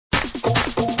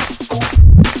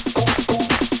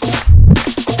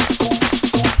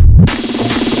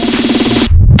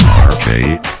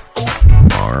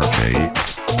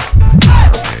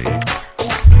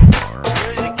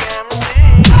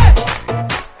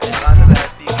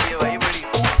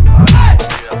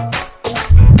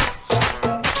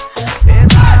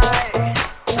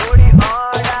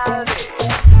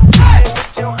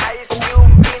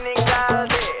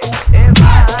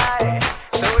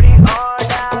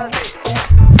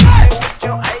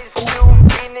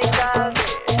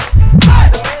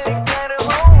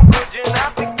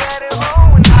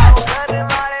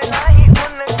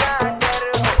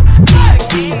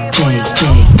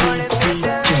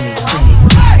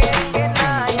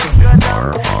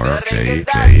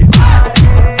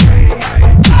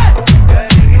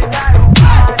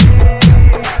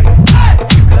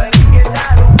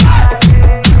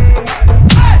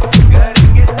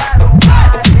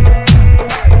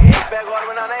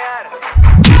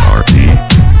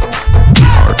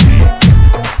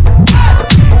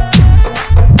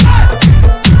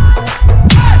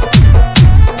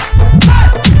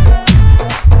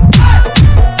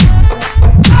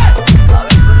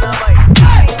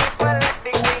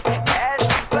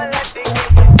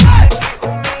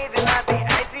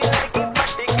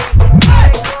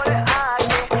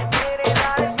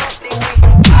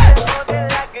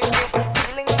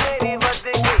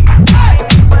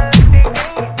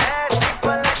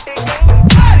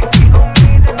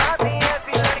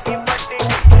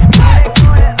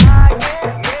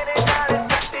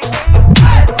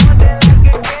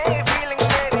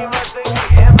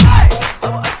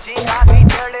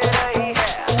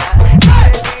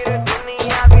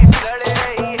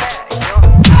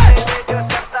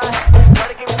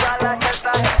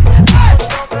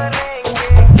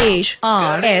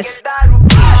HRS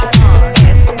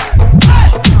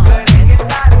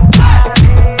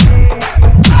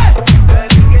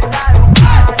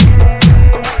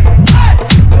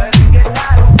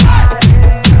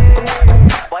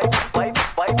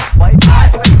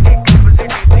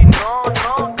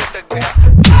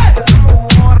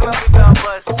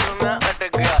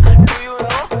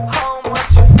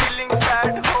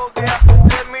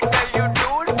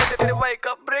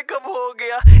breakup हो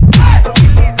गया।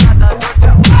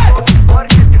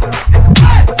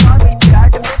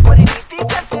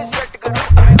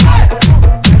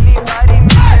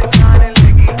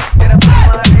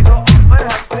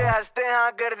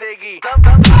 कर देगी तब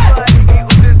आएगी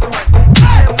उसे समझ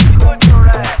मुझको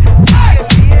छोड़ा है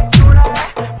के लिए छोड़ा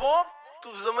है वो तू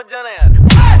समझ जाना यार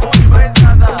मैं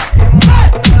ज्यादा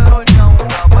हो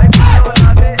जाऊंगा भाई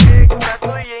बना दे एक मैं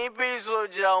तो यहीं पे ही सो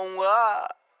जाऊंगा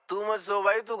तू मत सो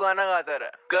भाई तू गाना गाता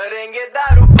रह करेंगे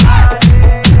दारू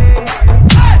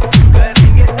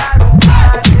करेंगे दारू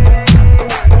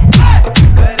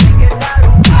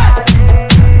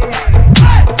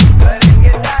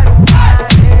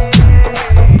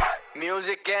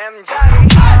Music MJ